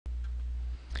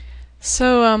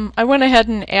I went ahead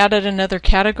and added another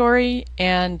category,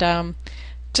 and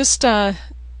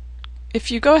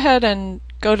if you go ahead and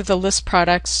go to the list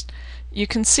products, you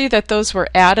can see that those were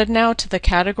added now to the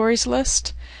categories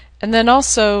list. And then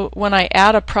also when I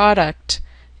add a product,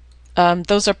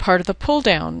 those are part of the pull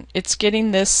down. It's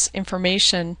getting this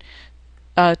information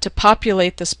to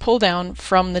populate this pull down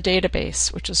from the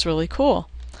database, which is really cool,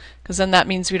 because then that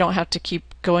means we don't have to keep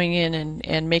going in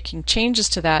and making changes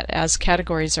to that as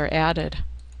categories are added.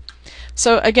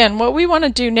 So again, what we want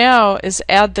to do now is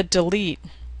add the delete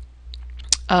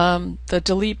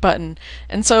button.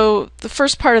 And so the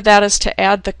first part of that is to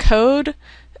add the code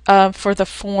for the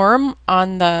form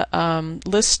on the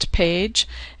list page,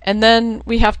 and then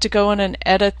we have to go in and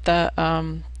edit the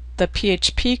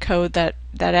PHP code that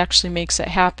actually makes it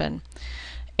happen.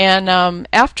 And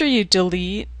after you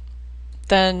delete,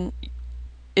 then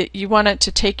you want it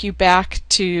to take you back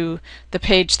to the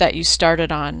page that you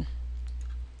started on.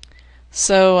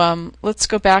 So let's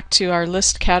go back to our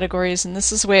list categories, and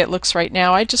this is the way it looks right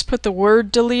now. I just put the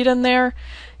word delete in there,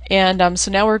 and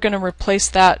so now we're going to replace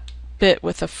that bit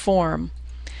with a form.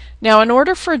 Now in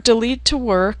order for delete to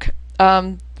work,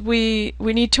 we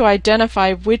need to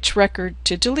identify which record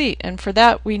to delete, and for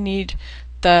that we need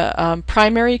the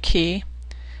primary key,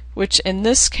 which in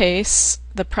this case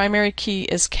the primary key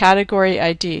is category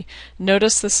ID.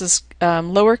 Notice this is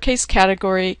lowercase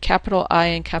category, capital I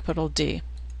and capital D.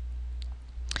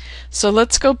 So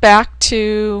let's go back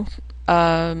to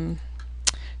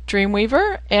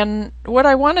Dreamweaver, and what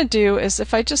I want to do is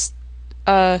if I just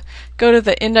go to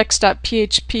the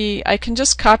index.php, I can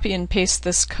just copy and paste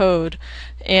this code,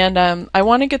 and I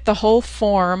want to get the whole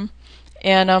form,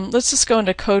 and let's just go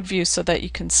into code view so that you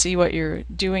can see what you're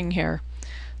doing here.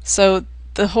 So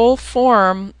the whole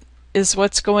form is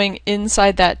what's going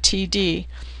inside that TD,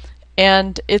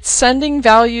 and it's sending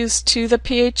values to the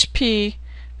PHP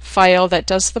file that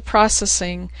does the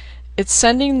processing. It's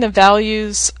sending the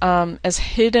values as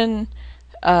hidden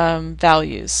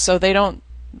values, so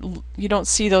you don't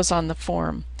see those on the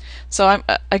form. So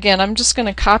I'm just going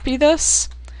to copy this,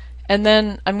 and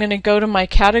then I'm going to go to my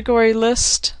category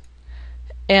list,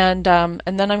 and then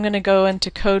I'm going to go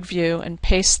into code view and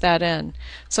paste that in.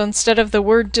 So instead of the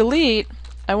word delete,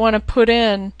 I want to put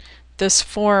in this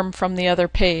form from the other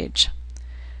page.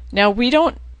 Now we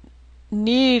don't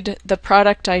need the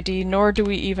product ID, nor do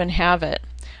we even have it.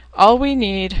 All we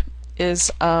need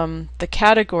is the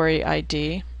category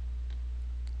ID,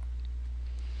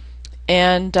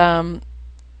 and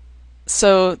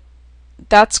so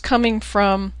that's coming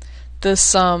from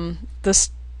this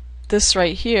this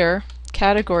right here,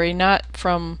 category, not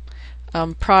from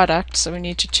product, so we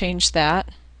need to change that.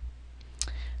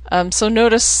 So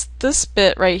notice this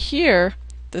bit right here,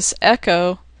 this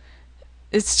echo,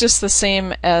 it's just the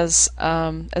same as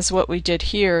what we did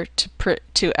here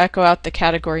to echo out the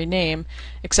category name,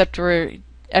 except we're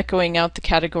echoing out the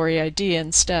category ID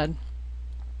instead.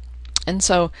 And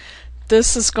so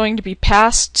this is going to be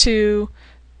passed to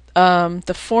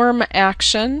the form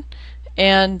action,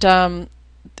 and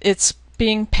it's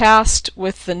being passed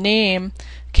with the name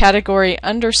category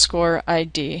underscore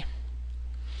ID.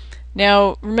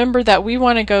 Now remember that we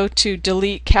want to go to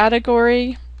delete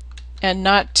category and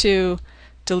not to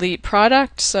delete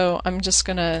product, so I'm just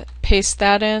going to paste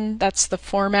that in. That's the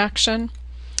form action,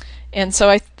 and so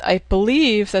I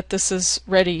believe that this is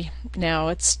ready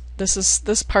now.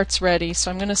 This part's ready,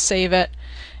 so I'm going to save it.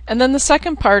 And then the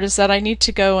second part is that I need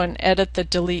to go and edit the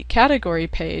delete category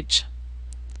page.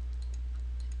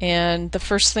 And the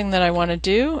first thing that I want to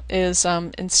do is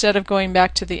instead of going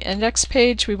back to the index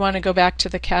page, we want to go back to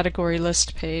the category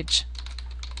list page.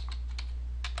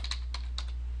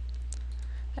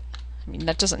 I mean,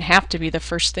 that doesn't have to be the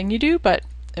first thing you do, but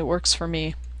it works for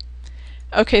me.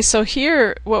 Okay, so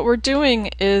here what we're doing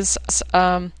is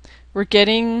we're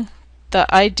getting the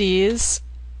IDs,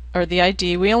 or the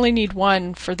ID. We only need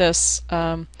one for this,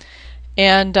 and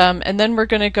then we're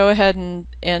going to go ahead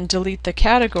and delete the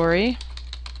category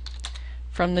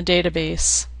from the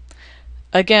database.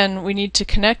 Again, we need to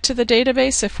connect to the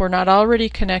database if we're not already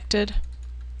connected,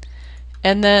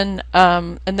 and then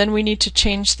we need to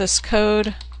change this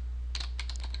code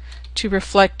to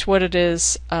reflect what it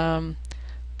is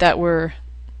that we're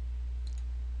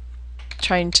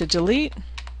trying to delete.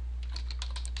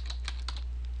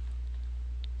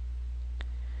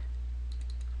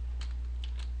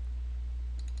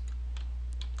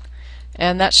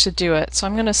 And that should do it. So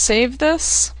I'm going to save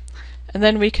this, and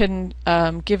then we can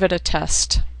give it a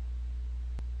test.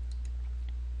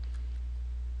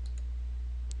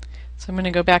 So I'm going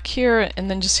to go back here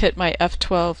and then just hit my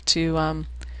F12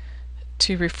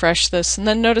 to refresh this, and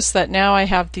then notice that now I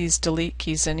have these delete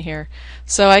keys in here.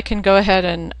 So I can go ahead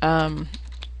and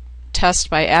test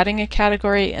by adding a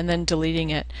category and then deleting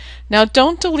it. Now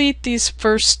don't delete these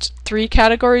first 3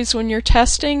 categories when you're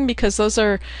testing, because those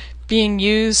are being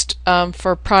used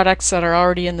for products that are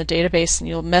already in the database, and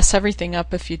you'll mess everything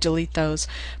up if you delete those.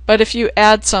 But if you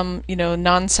add some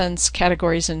nonsense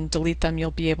categories and delete them,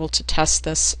 you'll be able to test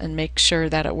this and make sure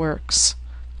that it works.